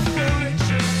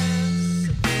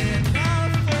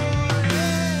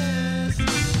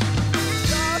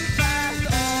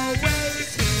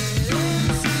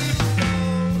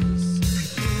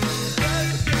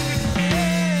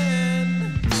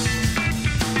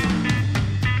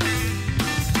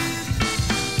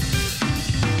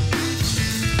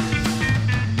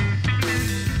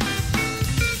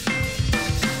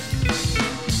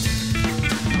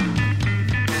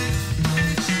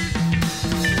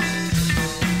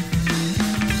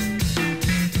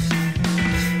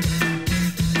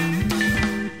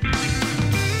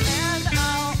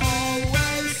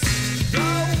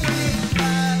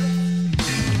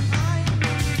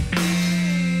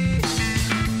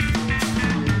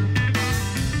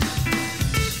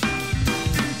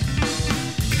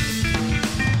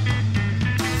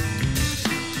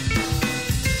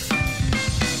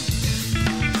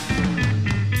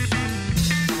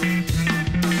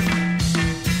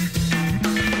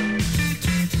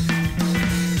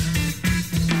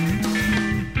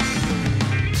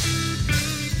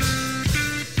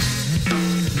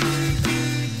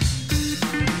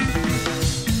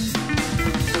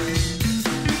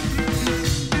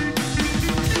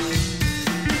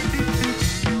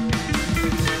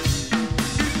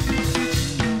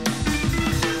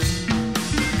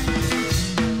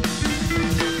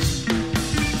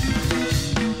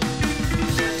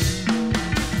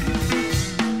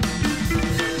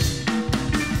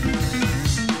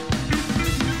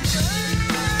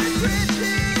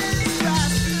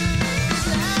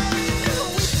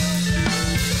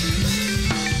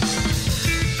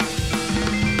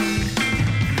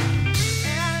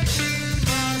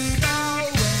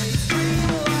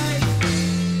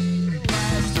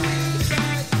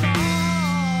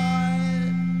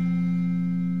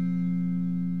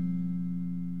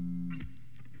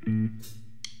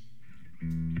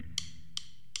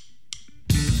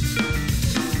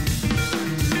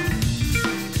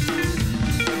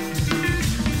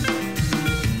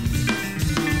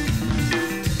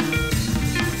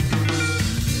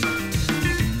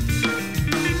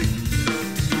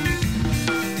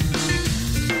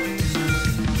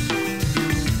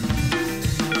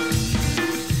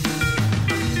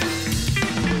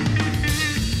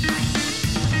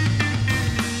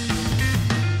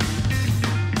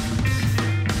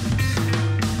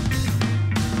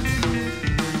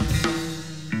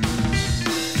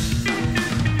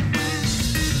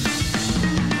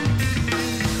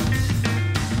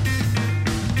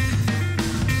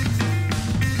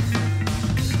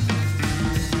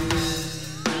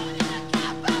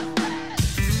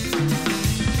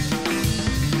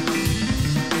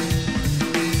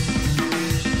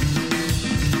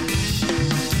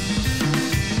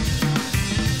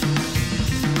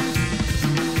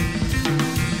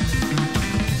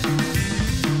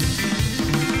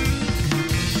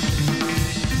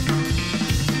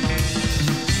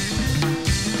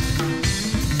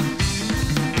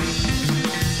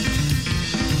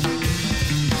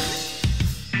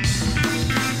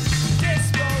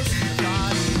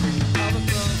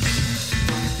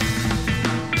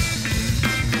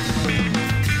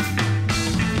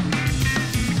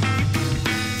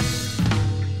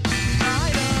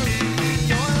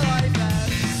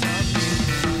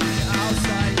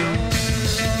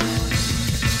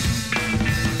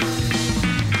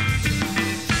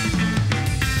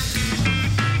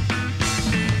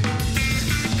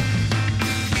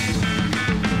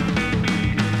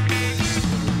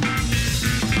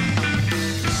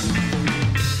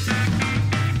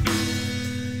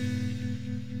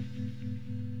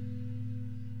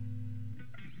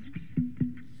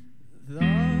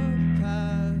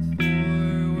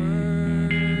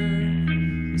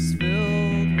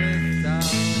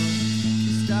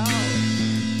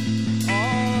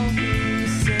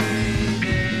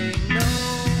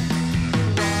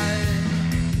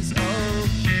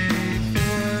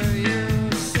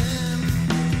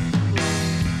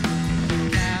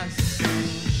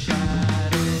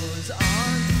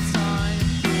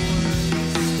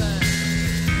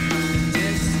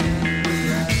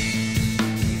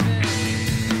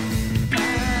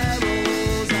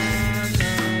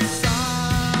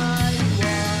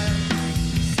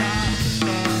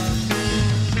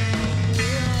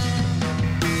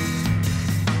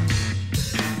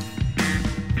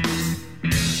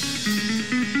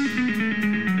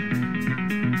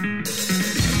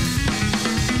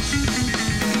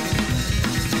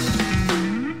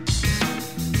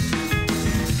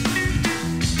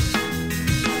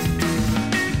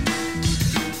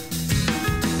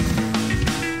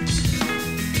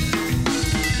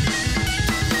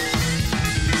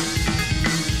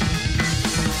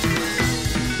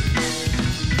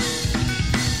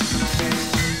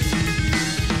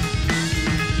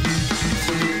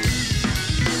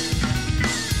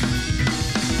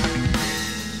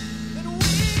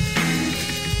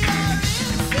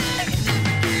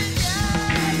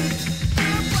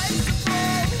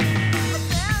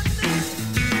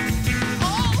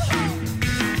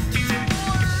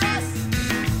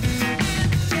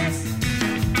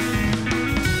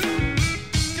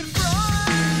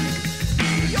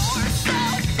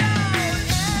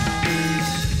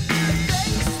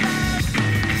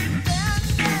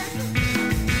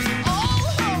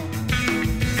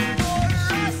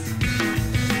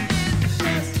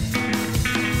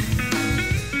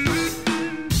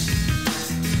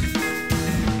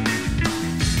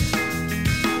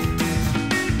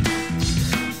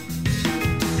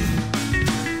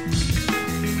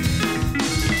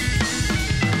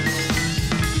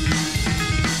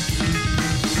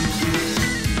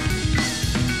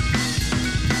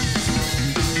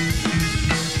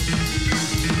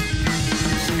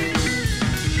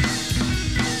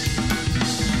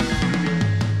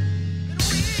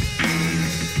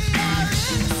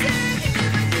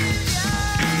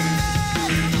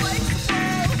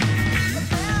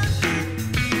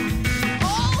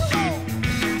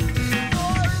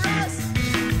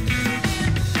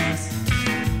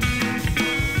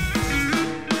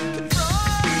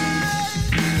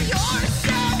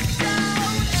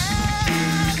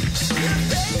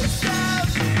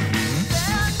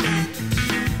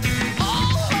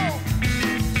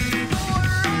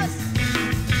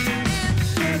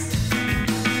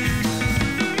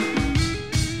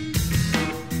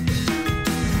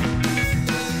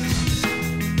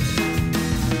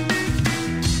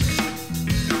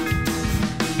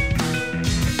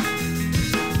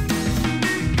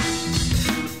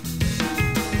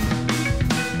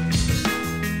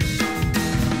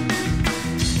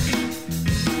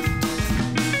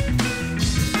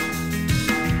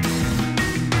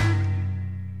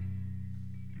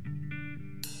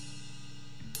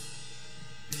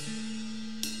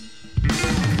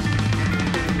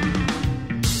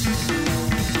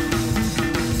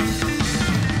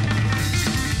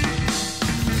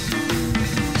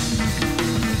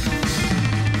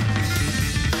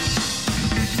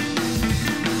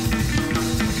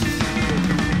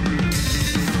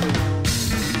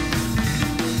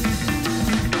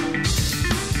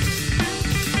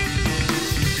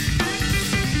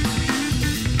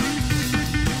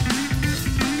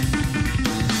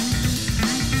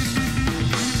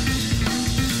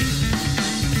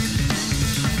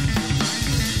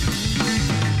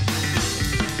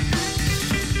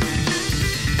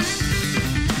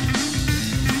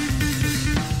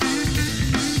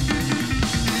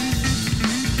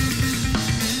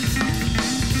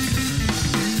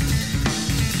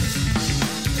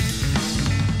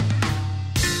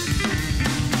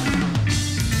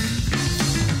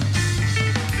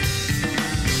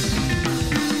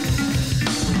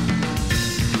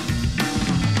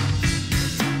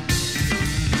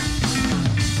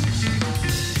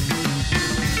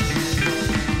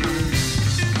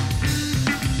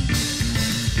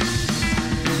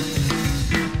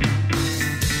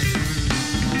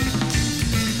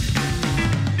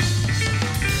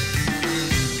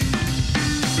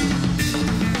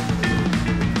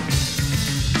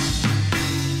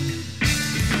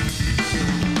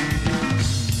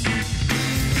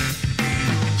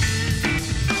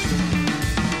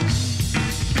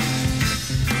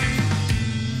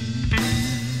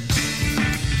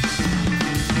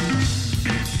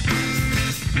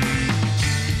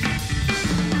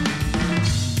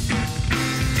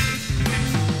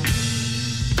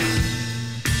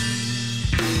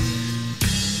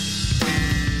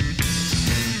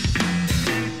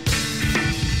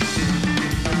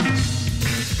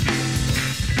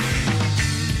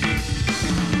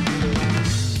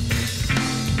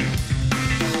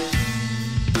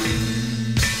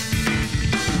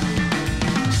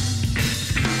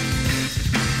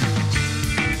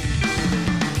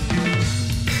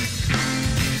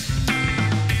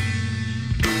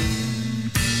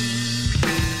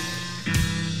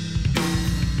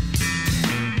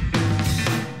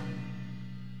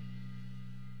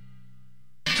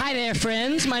Hi there,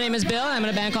 friends. My name is Bill. I'm in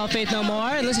a band called Faith No More.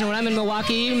 And listen, when I'm in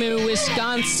Milwaukee,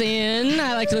 Wisconsin,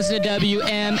 I like to listen to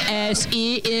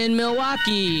WMSE in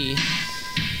Milwaukee.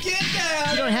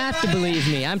 You don't have to believe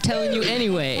me. I'm telling you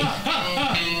anyway.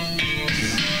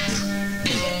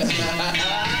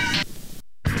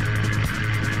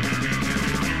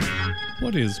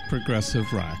 What is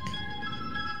progressive rock?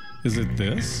 Is it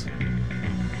this?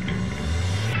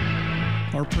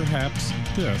 Or perhaps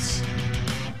this?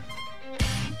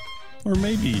 Or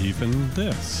maybe even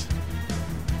this?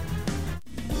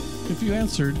 If you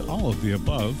answered all of the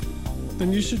above,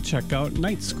 then you should check out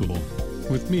Night School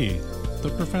with me, the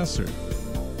professor,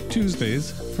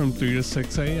 Tuesdays from 3 to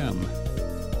 6 a.m.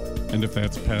 And if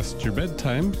that's past your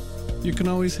bedtime, you can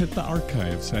always hit the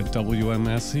archives at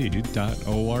wmse.org.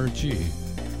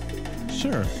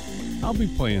 Sure, I'll be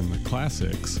playing the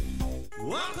classics.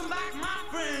 Welcome back, my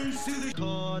friends, to the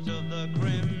court of the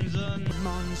Crimson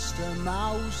Monster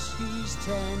Mouse. He's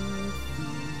 10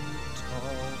 feet tall.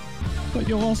 But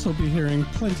you'll also be hearing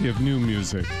plenty of new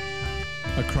music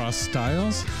across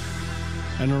styles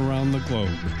and around the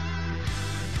globe.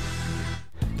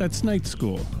 That's Night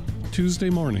School,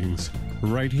 Tuesday mornings,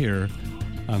 right here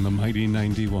on the Mighty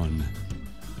 91.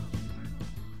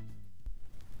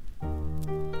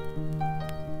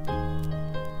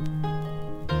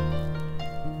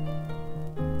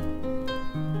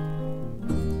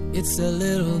 It's a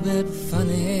little bit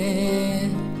funny,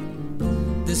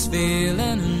 this feeling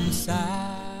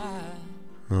inside.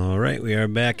 All right, we are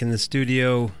back in the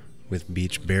studio with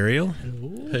Beach Burial.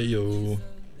 Hey, yo.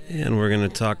 And we're going to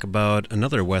talk about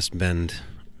another West Bend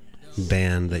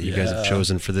band that you guys have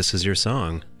chosen for This Is Your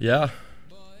Song. Yeah.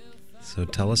 So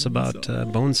tell us about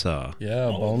Bonesaw.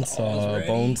 Yeah, Bonesaw.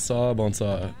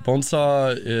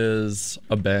 Bonesaw is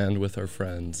a band with our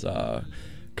friends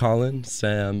Colin,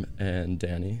 Sam, and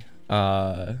Danny.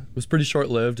 It was pretty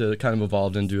short-lived. It kind of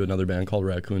evolved into another band called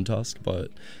Raccoon Tusk,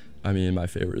 but I mean, my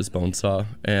favorite is Bonesaw.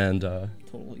 And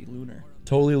Totally Lunar.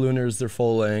 Totally Lunar is their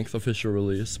full-length official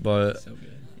release, but So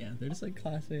good. Yeah, they're just like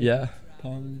classic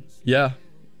punk. Yeah,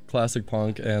 classic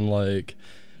punk, and like,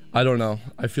 I don't know.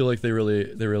 I feel like they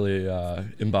really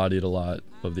embodied a lot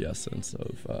of the essence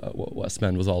of what West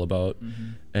Bend was all about.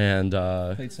 Mm-hmm. And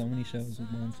played so many shows with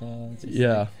Bonesaw. It's just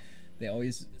yeah. like, they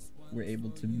always were able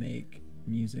to make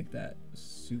music that was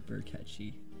super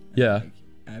catchy. And Yeah. like,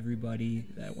 everybody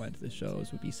that went to the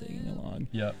shows would be singing along.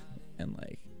 Yeah. And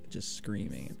like just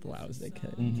screaming as loud as they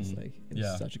could. Mhm. Just like it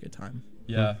was such a good time.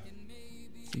 Yeah.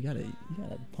 So you gotta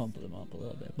pump them up a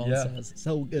little bit. Yeah. Bonesaw is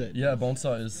so good. Yeah,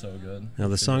 Bonesaw is so good. Now,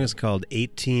 the song is called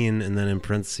 18, and then in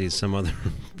parentheses, some other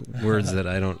words that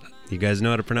I don't... You guys know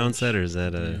how to pronounce that, or is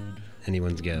that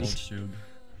anyone's guess? Bolshug.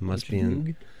 Must be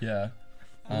in... Yeah.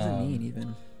 What does it mean,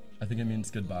 even? I think it means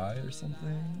goodbye or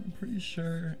something. I'm pretty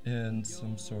sure in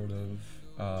some sort of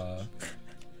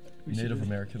Native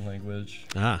American language.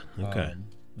 Ah, okay.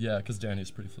 Yeah, because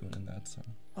Danny's pretty fluent in that. So.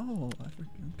 Oh, I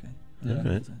forgot. Okay. Yeah. All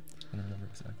right. I don't remember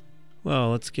exactly. Well,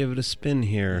 let's give it a spin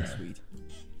here. Sweet.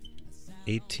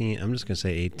 18. I'm just going to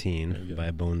say 18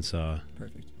 by Bonesaw.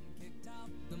 Perfect.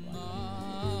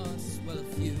 Well, a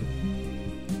few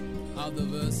of the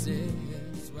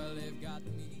verses, well, they've got me.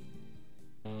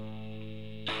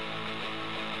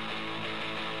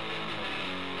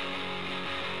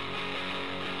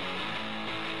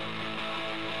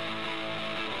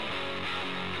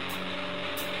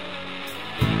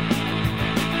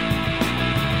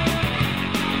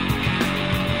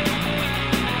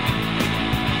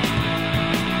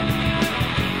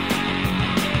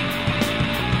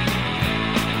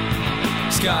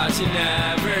 Scars you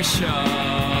never show,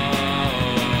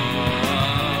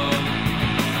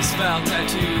 spell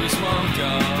tattoos won't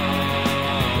go.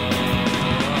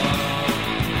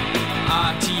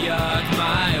 Octiuk,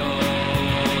 my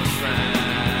old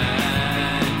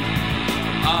friend,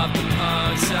 of the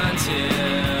punks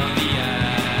until the end.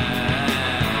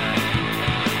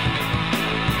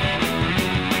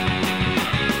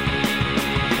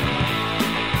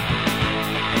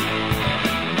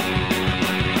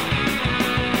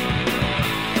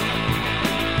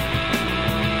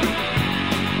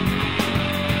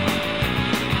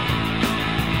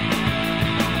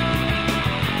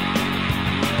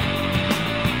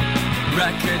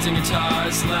 Records and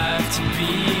guitars left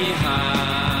behind,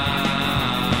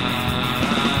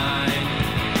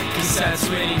 cassettes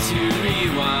waiting to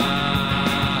rewind.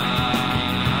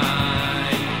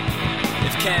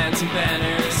 If cans and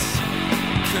banners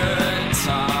could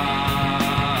talk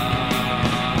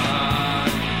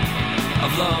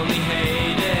of lonely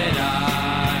hated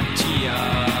Octiuk.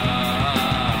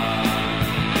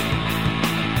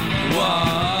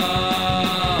 Whoa.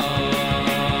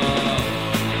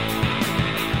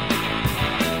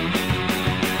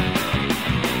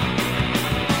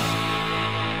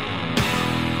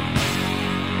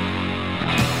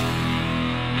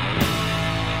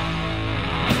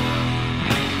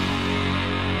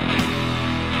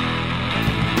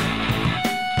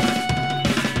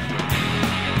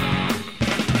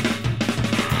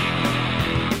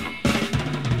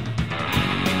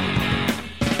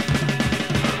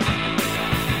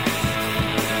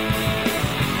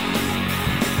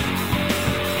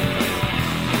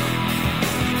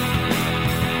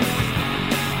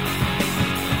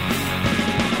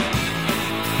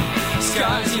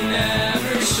 scars you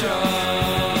never show.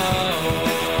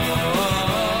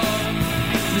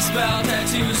 The spell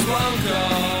tattoos won't go.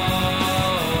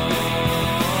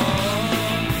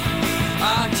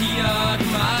 Akiak,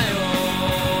 my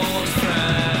old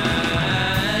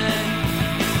friend,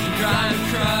 grind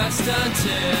crust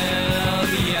until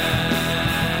the end.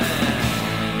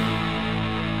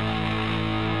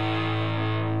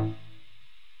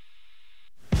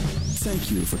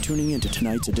 Thank you for tuning in to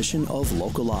tonight's edition of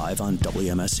Local Live on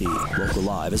WMSE. Local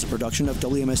Live is a production of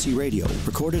WMSE Radio,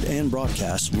 recorded and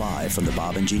broadcast live from the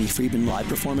Bob and Jeannie Friedman Live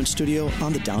Performance Studio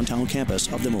on the downtown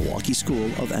campus of the Milwaukee School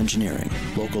of Engineering.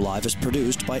 Local Live is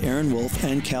produced by Aaron Wolf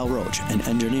and Cal Roach and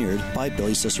engineered by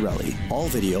Billy Cicerelli. All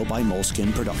video by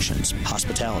Moleskin Productions.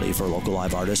 Hospitality for Local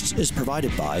Live artists is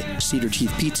provided by Cedar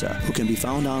Teeth Pizza, who can be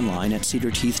found online at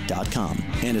cedarteeth.com,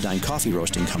 Anodyne Coffee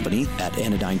Roasting Company at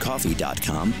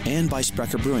anodynecoffee.com, and by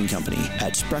Sprecher Brewing Company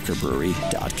at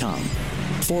spreckerbrewery.com.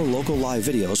 For Local Live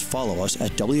videos, follow us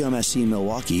at WMSC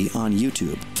Milwaukee on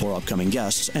YouTube. For upcoming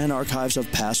guests and archives of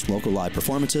past Local Live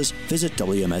performances, visit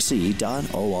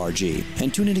WMSE.org.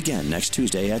 And tune in again next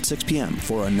Tuesday at 6 p.m.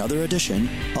 for another edition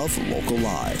of Local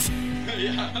Live.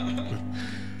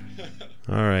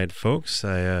 All right, folks,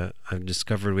 I've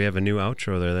discovered we have a new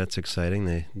outro there. That's exciting.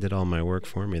 They did all my work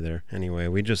for me there. Anyway,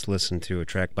 we just listened to a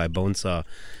track by Bonesaw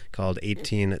called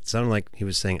 18. It sounded like he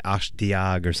was saying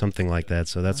Ashdiag or something like that,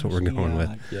 so that's what we're going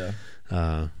with.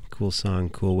 Yeah. Cool song,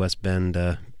 cool West Bend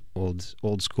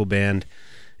old school band.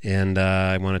 And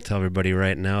I want to tell everybody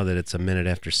right now that it's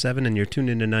 7:01, and you're tuned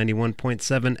into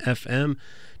 91.7 FM,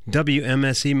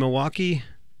 WMSE Milwaukee.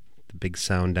 The big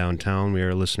sound downtown. We are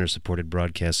a listener-supported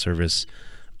broadcast service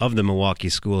of the Milwaukee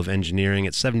School of Engineering.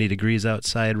 It's 70 degrees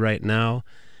outside right now,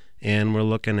 and we're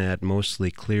looking at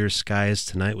mostly clear skies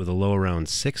tonight with a low around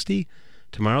 60.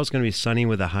 Tomorrow's going to be sunny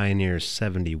with a high near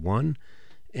 71,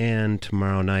 and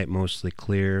tomorrow night mostly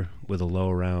clear with a low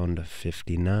around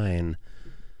 59.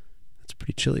 That's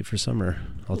pretty chilly for summer.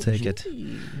 I'll take it.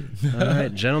 All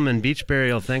right, gentlemen, Beach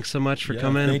Burial, thanks so much for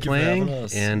coming and playing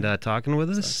and talking with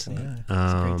us.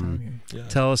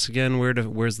 Tell us again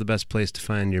where's the best place to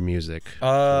find your music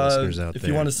for listeners out if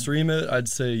there. you want to stream it, I'd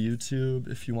say YouTube.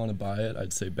 If you want to buy it,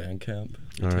 I'd say Bandcamp.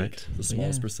 All Take right. the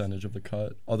smallest percentage of the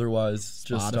cut. Otherwise,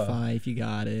 just Spotify if you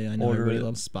got it. I know order everybody it.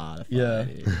 loves Spotify.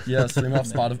 Yeah, stream off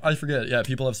Spotify. I forget. Yeah,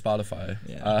 people have Spotify.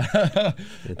 Yeah.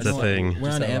 It's a thing. We're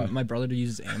on my brother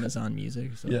uses Amazon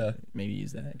Music, so Yeah. maybe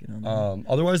use that. Get on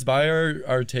there. Otherwise, buy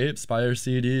our tapes, buy our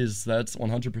CDs. That's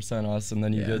 100% us, and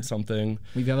then you get something.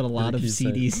 We've got a lot of Ricky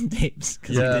said. CDs and tapes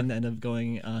because we didn't end up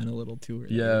going on a little tour.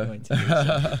 that we were going to,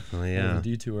 so. Oh, yeah. A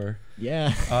detour.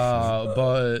 Yeah.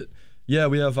 But yeah,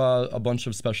 we have a bunch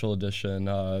of special edition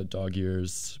Dog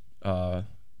Ears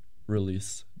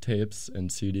release tapes and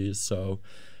CDs. So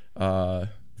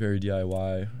very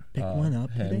DIY. Pick one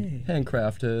up today.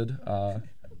 Handcrafted.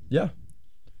 Yeah.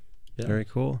 Very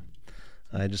cool.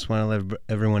 I just want to let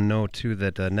everyone know, too,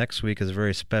 that next week is a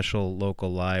very special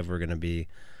Local Live. We're going to be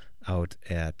out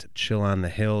at Chill on the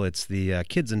Hill. It's the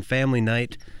Kids and Family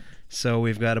Night. So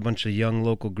we've got a bunch of young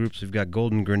local groups. We've got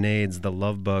Golden Grenades, the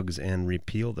Love Bugs, and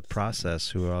Repeal the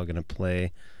Process, who are all going to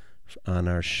play on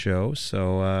our show.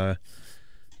 So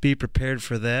be prepared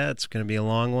for that. It's going to be a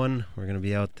long one. We're going to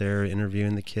be out there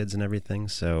interviewing the kids and everything.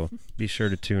 So be sure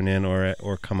to tune in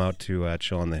or come out to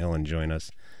Chill on the Hill and join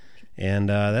us. And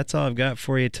that's all I've got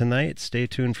for you tonight. Stay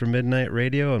tuned for Midnight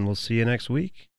Radio, and we'll see you next week.